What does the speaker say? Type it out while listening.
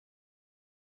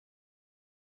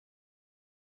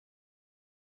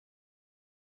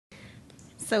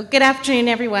So good afternoon,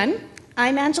 everyone.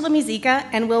 I'm Angela Mizika,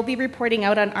 and we'll be reporting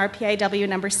out on RPIW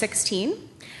number 16.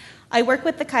 I work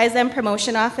with the Kaizen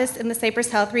Promotion Office in the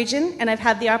Cypress Health region, and I've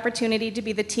had the opportunity to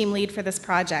be the team lead for this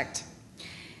project.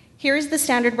 Here is the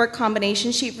standard work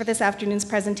combination sheet for this afternoon's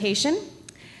presentation.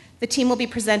 The team will be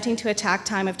presenting to a TAC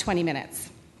time of 20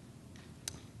 minutes.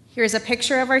 Here's a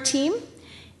picture of our team.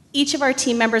 Each of our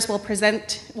team members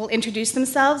will introduce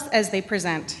themselves as they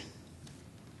present.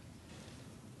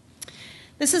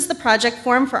 This is the project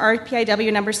form for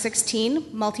RPIW number 16,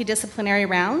 Multidisciplinary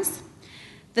Rounds.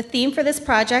 The theme for this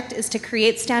project is to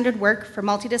create standard work for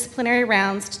multidisciplinary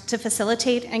rounds to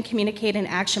facilitate and communicate an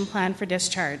action plan for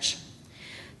discharge.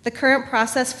 The current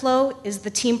process flow is the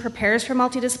team prepares for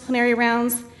multidisciplinary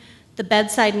rounds, the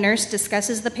bedside nurse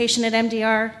discusses the patient at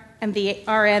MDR, and the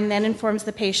RN then informs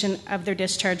the patient of their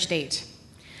discharge date.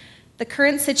 The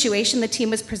current situation the team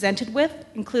was presented with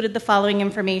included the following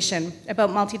information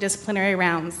about multidisciplinary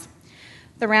rounds.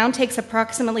 The round takes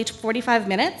approximately 45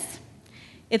 minutes.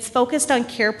 It's focused on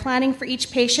care planning for each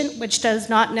patient, which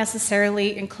does not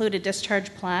necessarily include a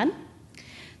discharge plan.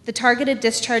 The targeted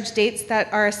discharge dates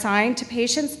that are assigned to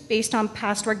patients based on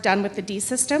past work done with the D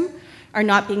system are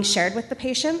not being shared with the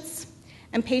patients,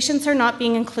 and patients are not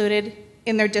being included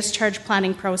in their discharge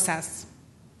planning process.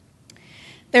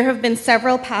 There have been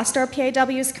several past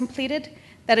RPIWs completed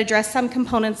that address some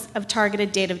components of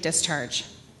targeted date of discharge.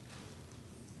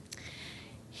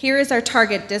 Here is our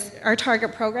target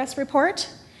progress report.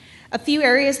 A few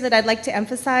areas that I'd like to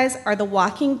emphasize are the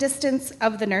walking distance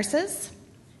of the nurses.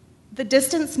 The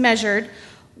distance measured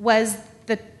was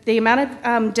the amount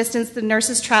of distance the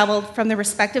nurses traveled from the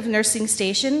respective nursing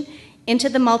station into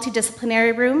the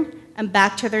multidisciplinary room and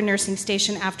back to their nursing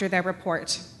station after their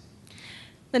report.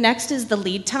 The next is the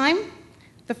lead time.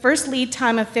 The first lead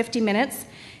time of 50 minutes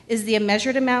is the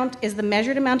measured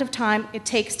amount of time it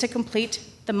takes to complete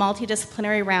the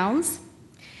multidisciplinary rounds.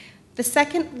 The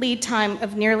second lead time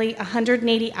of nearly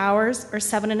 180 hours or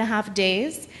 7.5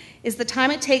 days is the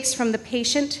time it takes from the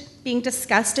patient being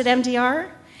discussed at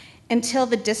MDR until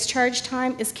the discharge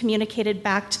time is communicated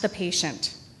back to the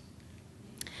patient.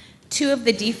 Two of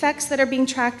the defects that are being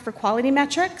tracked for quality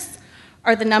metrics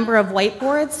are the number of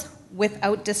whiteboards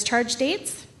without discharge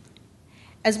dates,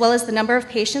 as well as the number of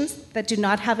patients that do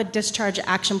not have a discharge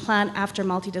action plan after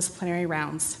multidisciplinary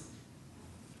rounds.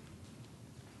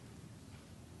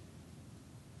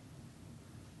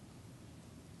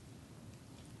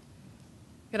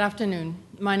 Good afternoon.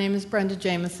 My name is Brenda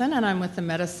Jameson, and I'm with the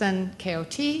Medicine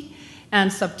KOT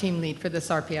and sub-team lead for this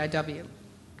RPIW.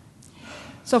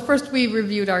 So first, we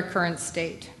reviewed our current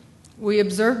state. We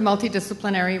observed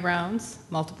multidisciplinary rounds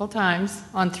multiple times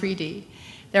on 3D.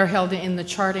 They're held in the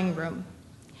charting room.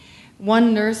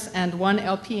 One nurse and one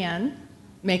LPN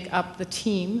make up the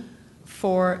team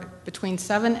for between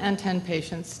 7 and 10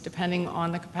 patients, depending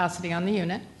on the capacity on the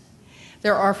unit.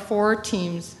 There are 4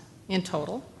 teams in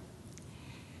total.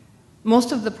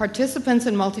 Most of the participants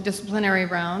in multidisciplinary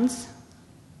rounds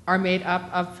are made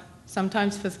up of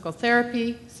sometimes physical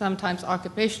therapy, sometimes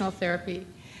occupational therapy.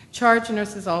 Charge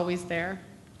nurse is always there.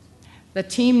 The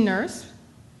team nurse,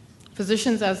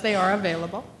 physicians as they are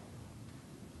available.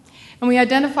 And we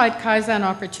identified Kaizen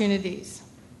opportunities.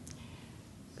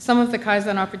 Some of the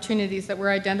Kaizen opportunities that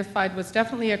were identified was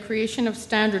definitely a creation of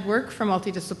standard work for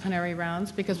multidisciplinary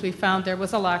rounds because we found there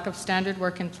was a lack of standard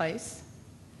work in place.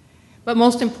 But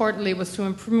most importantly was to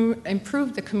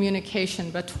improve the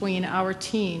communication between our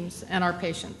teams and our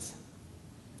patients.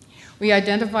 We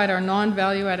identified our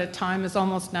non-value-added time as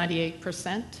almost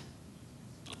 98%,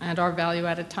 and our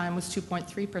value-added time was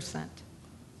 2.3%.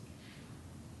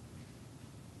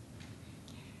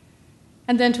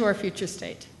 And then to our future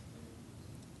state.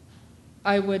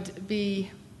 I would be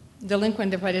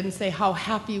delinquent if I didn't say how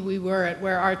happy we were at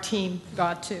where our team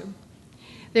got to.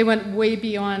 They went way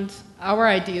beyond our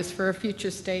ideas for a future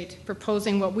state,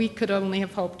 proposing what we could only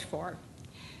have hoped for.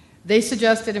 They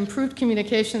suggested improved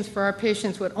communications for our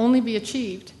patients would only be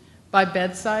achieved by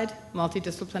bedside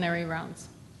multidisciplinary rounds.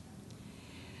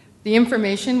 The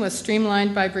information was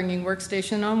streamlined by bringing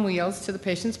workstation on wheels to the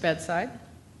patient's bedside.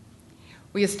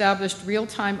 We established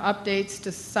real-time updates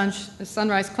to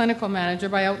Sunrise Clinical Manager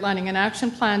by outlining an action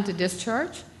plan to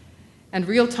discharge and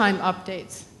real-time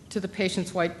updates to the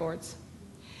patient's whiteboards.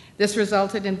 This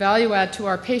resulted in value add to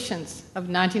our patients of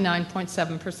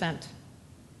 99.7%.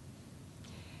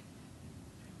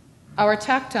 Our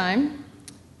TAC time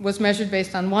was measured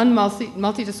based on one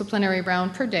multidisciplinary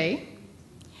round per day.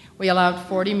 We allowed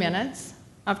 40 minutes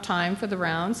of time for the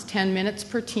rounds, 10 minutes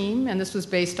per team, and this was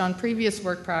based on previous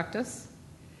work practice.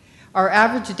 Our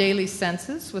average daily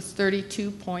census was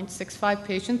 32.65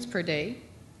 patients per day.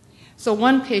 So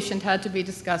one patient had to be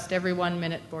discussed every 1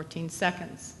 minute 14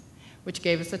 seconds, which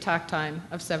gave us a talk time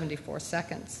of 74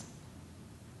 seconds.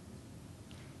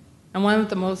 And one of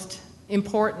the most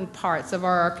important parts of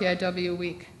our RPIW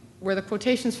week were the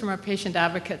quotations from our patient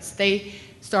advocates. They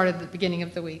started at the beginning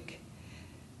of the week.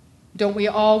 Don't we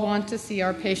all want to see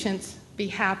our patients be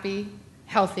happy,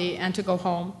 healthy, and to go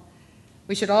home?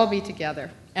 We should all be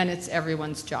together, and it's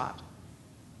everyone's job.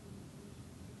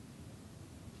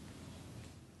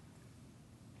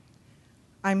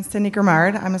 I'm Cindy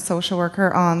Grimard. I'm a social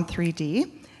worker on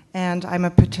 3D, and I'm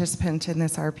a participant in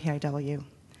this RPIW.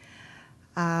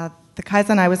 The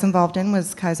Kaizen I was involved in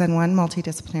was Kaizen 1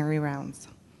 multidisciplinary rounds.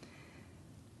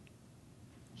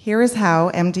 Here is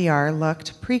how MDR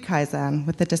looked pre-Kaizen,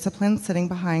 with the disciplines sitting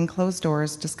behind closed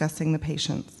doors discussing the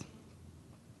patients.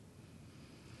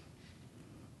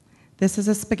 This is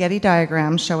a spaghetti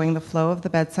diagram showing the flow of the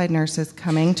bedside nurses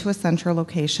coming to a central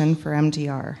location for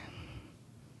MDR.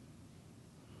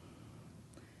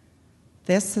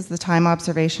 This is the time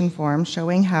observation form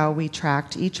showing how we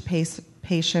tracked each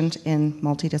patient in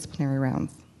multidisciplinary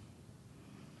rounds.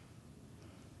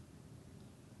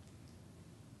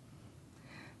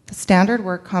 The standard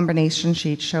work combination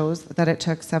sheet shows that it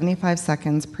took 75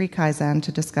 seconds pre-Kaizen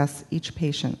to discuss each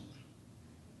patient.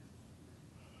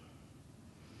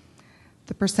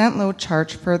 The percent load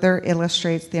chart further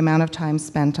illustrates the amount of time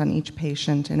spent on each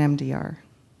patient in MDR.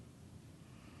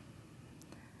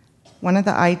 One of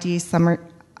the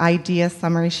idea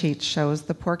summary sheets shows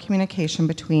the poor communication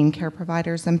between care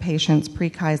providers and patients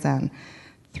pre-Kaizen.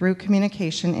 Through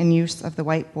communication and use of the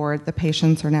whiteboard, the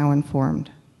patients are now informed.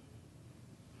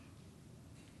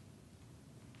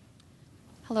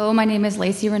 Hello, my name is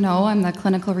Lacey Renault. I'm the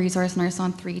clinical resource nurse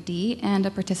on 3D and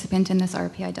a participant in this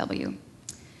RPIW.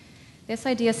 This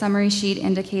idea summary sheet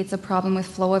indicates a problem with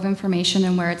flow of information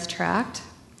and where it's tracked.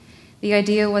 The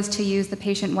idea was to use the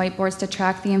patient whiteboards to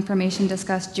track the information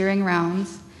discussed during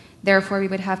rounds. Therefore, we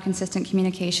would have consistent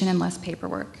communication and less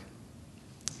paperwork.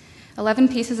 11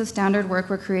 pieces of standard work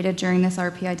were created during this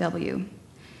RPIW.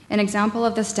 An example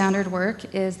of the standard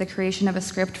work is the creation of a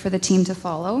script for the team to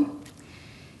follow.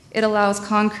 It allows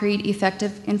concrete,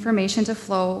 effective information to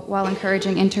flow while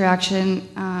encouraging interactive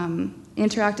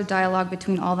dialogue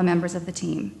between all the members of the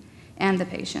team and the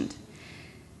patient.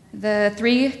 The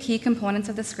 3 key components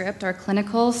of the script are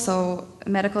clinical, so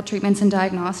medical treatments and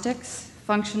diagnostics,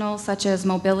 functional, such as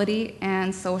mobility,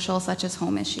 and social, such as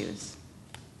home issues.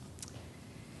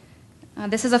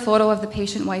 This is a photo of the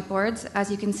patient whiteboards.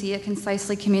 As you can see, it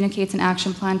concisely communicates an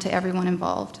action plan to everyone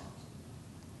involved.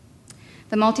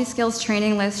 The multi-skills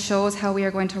training list shows how we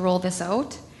are going to roll this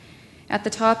out. At the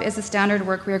top is the standard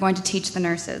work we are going to teach the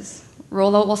nurses.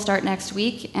 Rollout will start next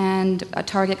week and a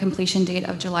target completion date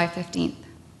of July 15th.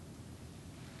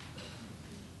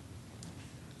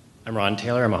 I'm Ron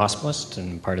Taylor. I'm a hospitalist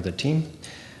and part of the team.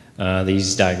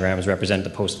 These diagrams represent the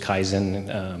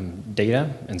post-Kaizen data.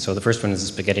 And so the first one is the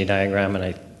spaghetti diagram,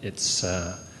 and it's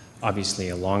obviously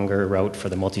a longer route for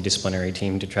the multidisciplinary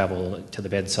team to travel to the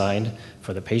bedside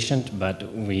for the patient,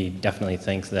 but we definitely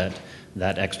think that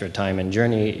that extra time and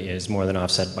journey is more than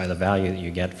offset by the value that you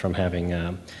get from having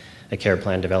a care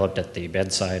plan developed at the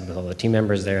bedside with all the team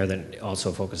members there that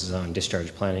also focuses on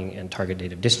discharge planning and target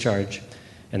date of discharge.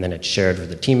 And then it's shared with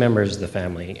the team members, the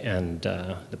family, and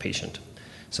the patient.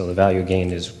 So the value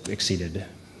gained is exceeded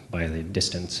by the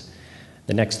distance.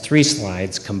 The next 3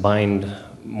 slides combined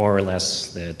more or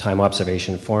less the time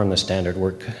observation form, the standard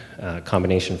work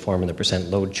combination form, and the percent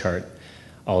load chart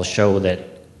all show that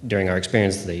during our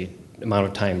experience the amount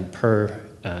of time per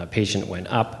patient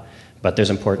went up, but there's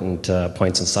important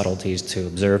points and subtleties to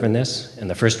observe in this. And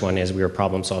the first one is we were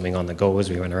problem solving on the go as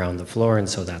we went around the floor, and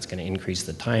so that's going to increase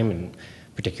the time, and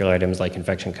particular items like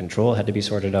infection control had to be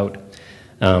sorted out.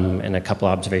 And a couple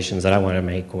observations that I want to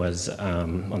make was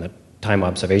on the time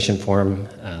observation form,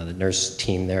 the nurse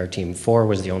team there, team 4,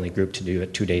 was the only group to do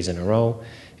it 2 days in a row,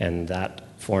 and that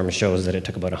form shows that it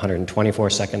took about 124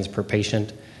 seconds per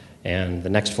patient, and the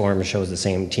next form shows the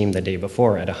same team the day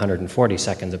before at 140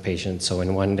 seconds a patient, so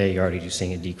in 1 day you're already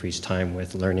seeing a decreased time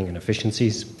with learning and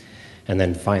efficiencies. And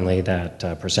then finally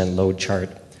that percent load chart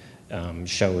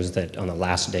shows that on the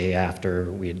last day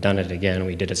after we had done it again,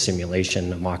 we did a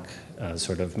simulation, a mock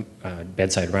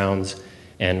bedside rounds,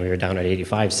 and we were down at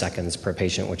 85 seconds per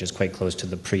patient, which is quite close to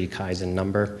the pre-Kaizen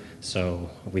number. So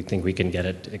we think we can get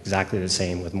it exactly the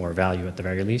same with more value at the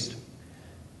very least.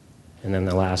 And then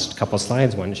the last couple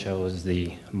slides, one shows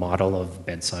the model of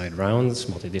bedside rounds,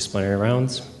 multidisciplinary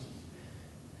rounds,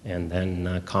 and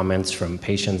then comments from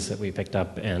patients that we picked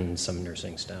up and some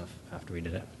nursing staff after we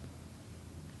did it.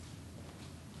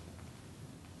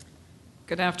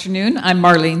 Good afternoon. I'm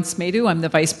Marlene Smedu. I'm the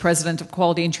Vice President of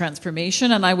Quality and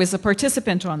Transformation, and I was a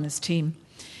participant on this team.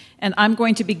 And I'm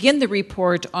going to begin the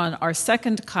report on our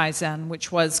second Kaizen,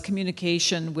 which was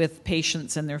communication with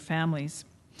patients and their families.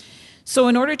 So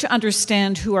in order to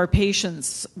understand who our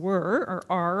patients were or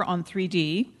are on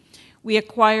 3D, we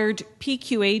acquired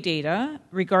PQA data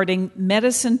regarding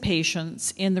medicine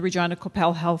patients in the Regina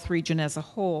Qu'Appelle Health region as a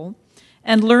whole,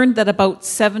 and learned that about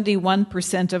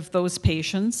 71% of those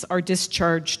patients are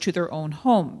discharged to their own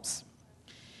homes.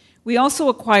 We also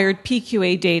acquired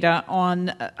PQA data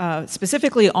on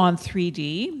specifically on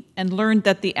 3D and learned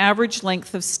that the average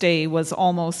length of stay was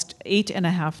almost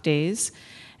 8.5 days,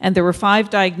 and there were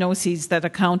 5 diagnoses that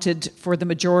accounted for the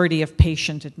majority of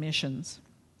patient admissions.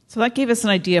 So that gave us an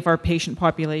idea of our patient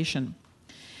population.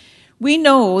 We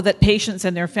know that patients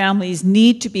and their families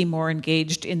need to be more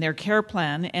engaged in their care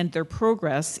plan and their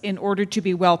progress in order to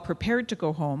be well prepared to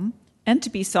go home and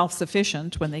to be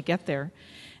self-sufficient when they get there.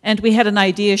 And we had an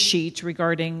idea sheet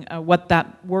regarding what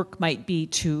that work might be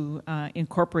to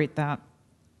incorporate that.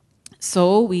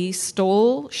 So we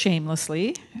stole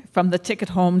shamelessly from the ticket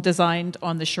home designed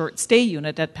on the short stay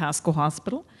unit at Pasqau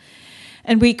Hospital,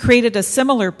 and we created a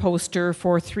similar poster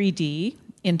for 3D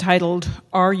entitled,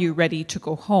 "Are You Ready to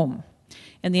Go Home?"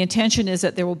 And the intention is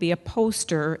that there will be a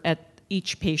poster at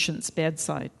each patient's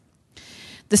bedside.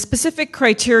 The specific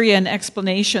criteria and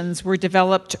explanations were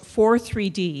developed for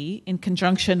 3D in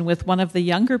conjunction with one of the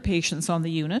younger patients on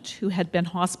the unit who had been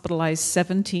hospitalized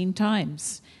 17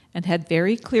 times and had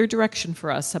very clear direction for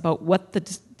us about what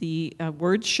the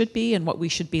words should be and what we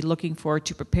should be looking for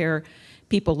to prepare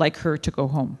people like her to go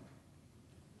home.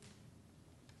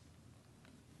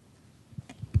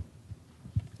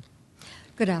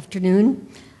 Good afternoon.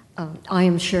 I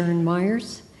am Sharon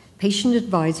Myers, patient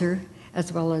advisor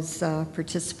as well as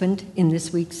participant in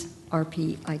this week's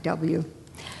RPIW.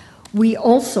 We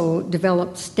also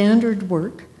developed standard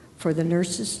work for the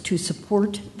nurses to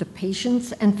support the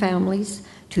patients and families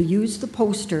to use the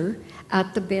poster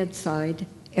at the bedside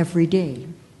every day.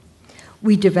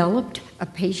 We developed a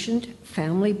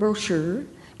patient-family brochure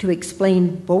to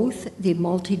explain both the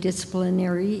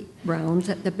multidisciplinary rounds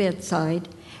at the bedside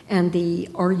and the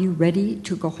 "Are You Ready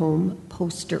to Go Home?"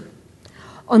 poster.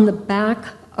 On the back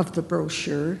of the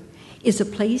brochure is a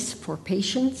place for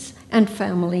patients and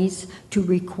families to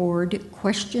record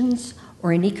questions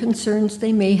or any concerns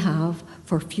they may have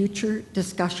for future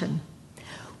discussion.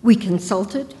 We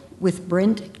consulted with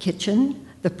Brent Kitchen,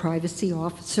 the privacy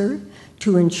officer,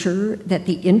 to ensure that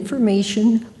the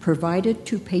information provided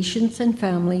to patients and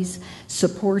families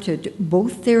supported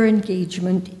both their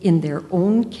engagement in their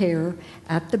own care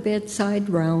at the bedside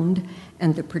round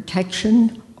and the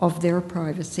protection of their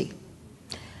privacy.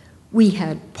 We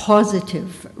had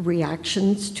positive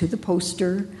reactions to the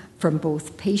poster from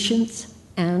both patients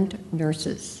and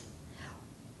nurses.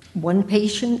 One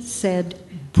patient said,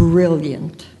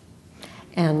 "Brilliant,"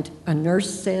 and a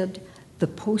nurse said, "The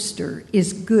poster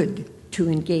is good to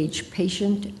engage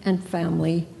patient and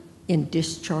family in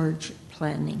discharge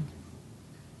planning."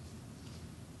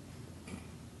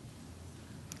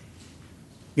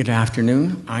 Good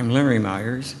afternoon. I'm Larry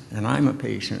Myers, and I'm a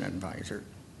patient advisor.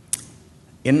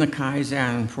 In the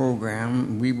Kaizen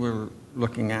program, we were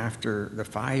looking after the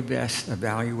 5S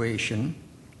evaluation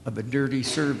of a dirty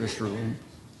service room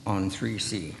on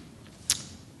 3C.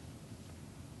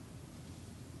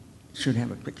 Should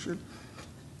have a picture.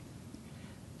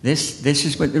 This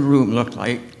is what the room looked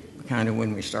like kind of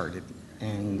when we started.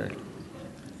 And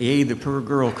the poor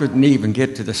girl couldn't even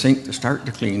get to the sink to start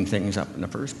to clean things up in the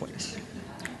first place.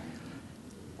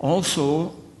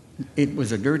 Also, it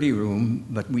was a dirty room,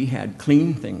 but we had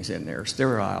clean things in there,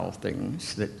 sterile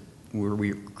things that we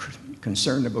were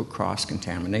concerned about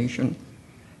cross-contamination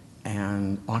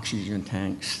and oxygen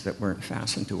tanks that weren't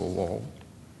fastened to a wall.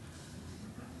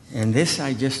 And this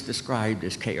I just described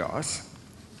as chaos.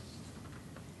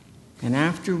 And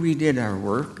after we did our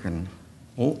work,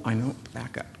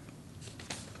 back up.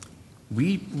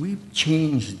 We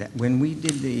changed that. When we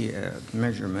did the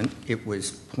measurement, it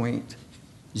was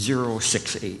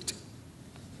 0.068.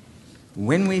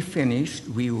 When we finished,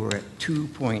 we were at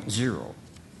 2.0.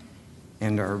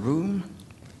 And our room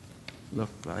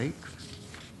looked like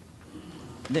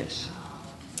this.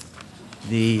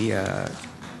 The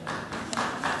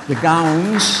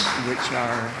gowns, which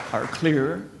are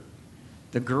clear.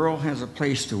 The girl has a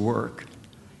place to work.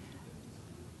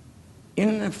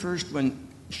 In the first one,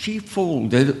 she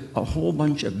folded a whole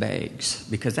bunch of bags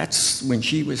because that's when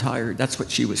she was hired, that's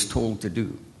what she was told to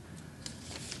do.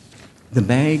 The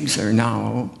bags are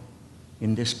now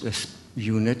in this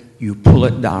unit, you pull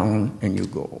it down and you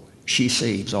go. she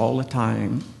saves all the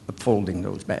time of folding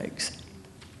those bags.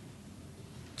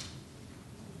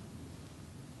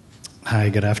 Hi,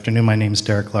 good afternoon. My name is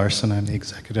Derek Larson. I'm the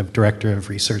Executive Director of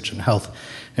Research and Health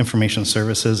Information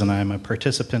Services, and I'm a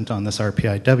participant on this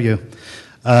RPIW.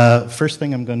 First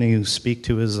thing I'm going to speak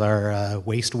to is our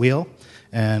waste wheel.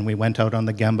 And we went out on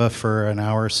the Gemba for an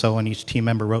hour or so, and each team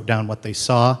member wrote down what they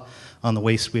saw on the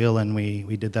waste wheel, and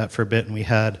we did that for a bit, and we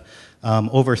had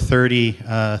over 30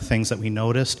 things that we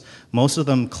noticed. Most of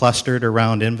them clustered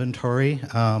around inventory.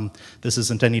 This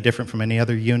isn't any different from any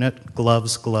other unit.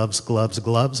 Gloves, gloves, gloves,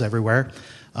 gloves everywhere.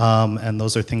 And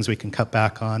those are things we can cut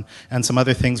back on. And some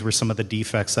other things were some of the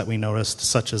defects that we noticed,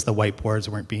 such as the whiteboards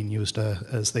weren't being used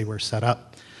as they were set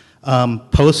up.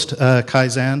 Post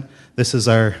Kaizen, this is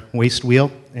our waste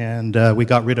wheel, and we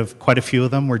got rid of quite a few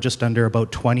of them. We're just under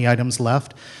about 20 items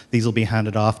left. These will be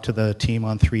handed off to the team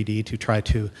on 3D to try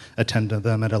to attend to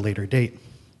them at a later date.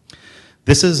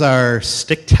 This is our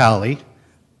stick tally,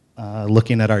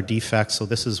 looking at our defects. So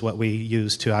this is what we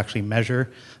use to actually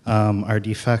measure our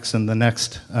defects, and the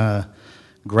next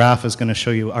graph is going to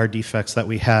show you our defects that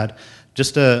we had.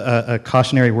 Just a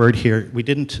cautionary word here, we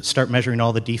didn't start measuring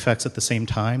all the defects at the same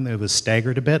time. It was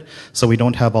staggered a bit, so we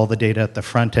don't have all the data at the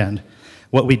front end.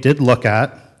 What we did look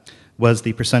at was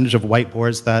the percentage of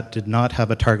whiteboards that did not have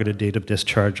a targeted date of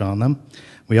discharge on them.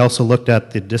 We also looked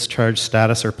at the discharge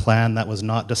status or plan that was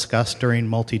not discussed during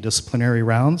multidisciplinary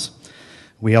rounds.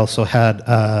 We also had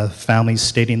families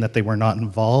stating that they were not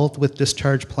involved with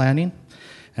discharge planning.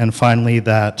 And finally,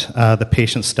 that the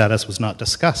patient's status was not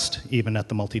discussed, even at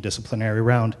the multidisciplinary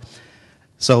round.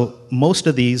 So most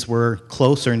of these were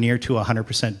close or near to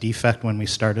 100% defect when we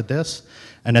started this.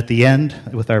 And at the end,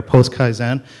 with our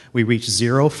post-Kaizen, we reached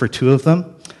 0 for 2 of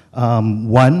them.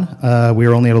 We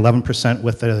were only at 11%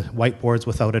 with the whiteboards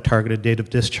without a targeted date of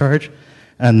discharge.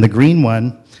 And the green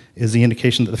one is the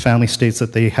indication that the family states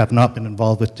that they have not been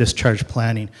involved with discharge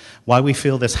planning. Why we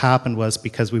feel this happened was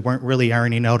because we weren't really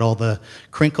ironing out all the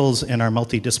crinkles in our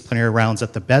multidisciplinary rounds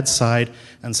at the bedside,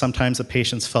 and sometimes the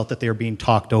patients felt that they were being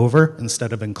talked over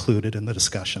instead of included in the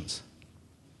discussions.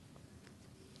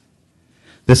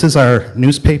 This is our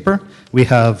newspaper. We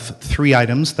have 3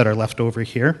 items that are left over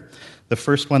here. The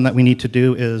first one that we need to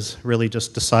do is really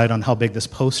just decide on how big this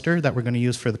poster that we're going to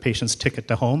use for the patient's ticket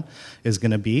to home is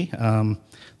going to be.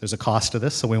 There's a cost to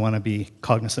this, so we want to be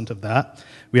cognizant of that.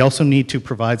 We also need to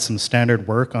provide some standard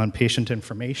work on patient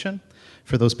information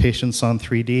for those patients on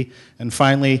 3D. And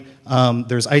finally,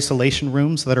 there's isolation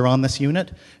rooms that are on this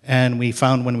unit, and we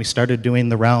found when we started doing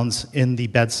the rounds in the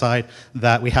bedside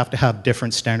that we have to have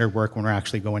different standard work when we're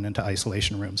actually going into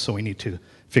isolation rooms, so we need to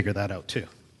figure that out too.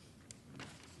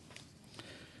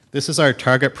 This is our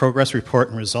target progress report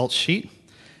and results sheet.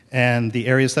 And the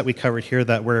areas that we covered here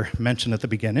that were mentioned at the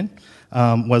beginning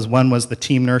was the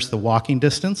team nurse, the walking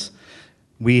distance.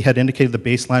 We had indicated the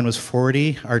baseline was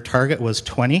 40, our target was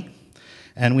 20,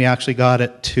 and we actually got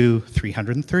it to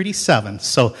 337.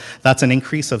 So that's an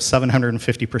increase of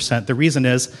 750%. The reason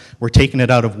is we're taking it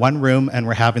out of one room and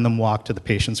we're having them walk to the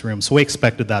patient's room. So we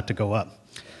expected that to go up.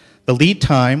 The lead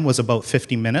time was about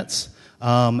 50 minutes.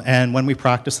 And when we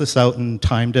practiced this out and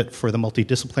timed it for the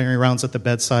multidisciplinary rounds at the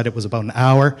bedside, it was about an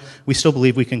hour. We still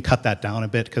believe we can cut that down a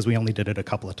bit because we only did it a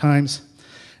couple of times.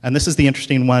 And this is the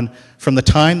interesting one. From the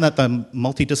time that the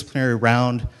multidisciplinary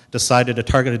round decided a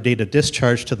targeted date of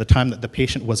discharge to the time that the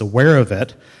patient was aware of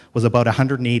it was about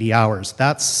 180 hours.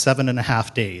 That's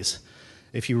 7.5 days.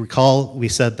 If you recall, we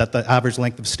said that the average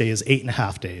length of stay is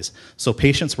 8.5 days. So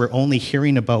patients were only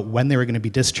hearing about when they were going to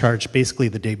be discharged basically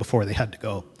the day before they had to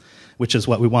go, which is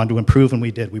what we wanted to improve, and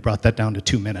we did. We brought that down to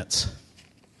 2 minutes.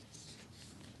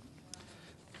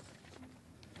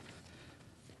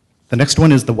 The next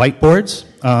one is the whiteboards,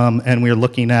 and we're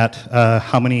looking at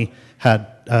how many had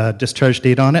discharge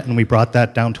date on it, and we brought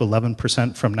that down to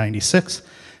 11% from 96.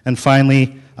 And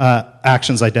finally,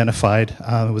 actions identified.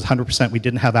 It was 100%. We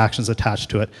didn't have actions attached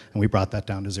to it, and we brought that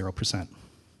down to 0%.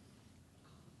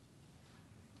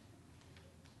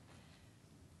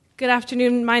 Good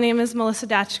afternoon. My name is Melissa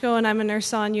Dachko, and I'm a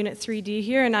nurse on Unit 3D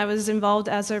here, and I was involved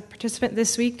as a participant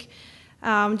this week.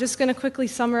 I'm just going to quickly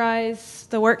summarize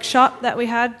the workshop that we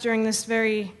had during this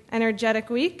very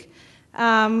energetic week.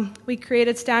 We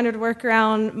created standard work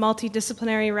around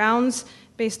multidisciplinary rounds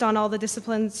based on all the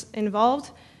disciplines involved.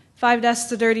 5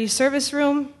 desks, a dirty service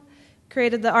room.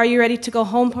 Created the Are You Ready to Go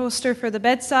Home poster for the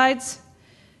bedsides.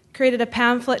 Created a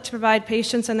pamphlet to provide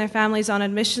patients and their families on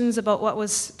admissions about what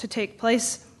was to take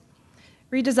place.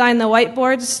 Redesigned the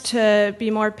whiteboards to be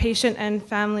more patient and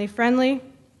family friendly.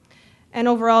 And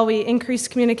overall, we increased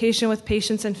communication with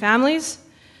patients and families.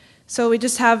 So we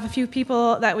just have a few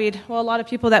people that a lot of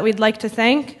people that we'd like to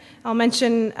thank. I'll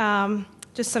mention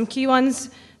just some key ones.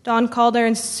 Don Calder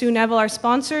and Sue Neville, our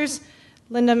sponsors.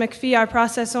 Linda McPhee, our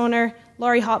process owner.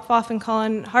 Laurie Hopfoff and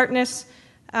Colin Hartness.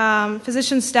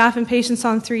 Physicians, staff, and patients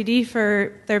on 3D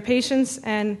for their patients,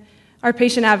 and our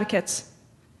patient advocates.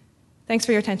 Thanks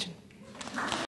for your attention.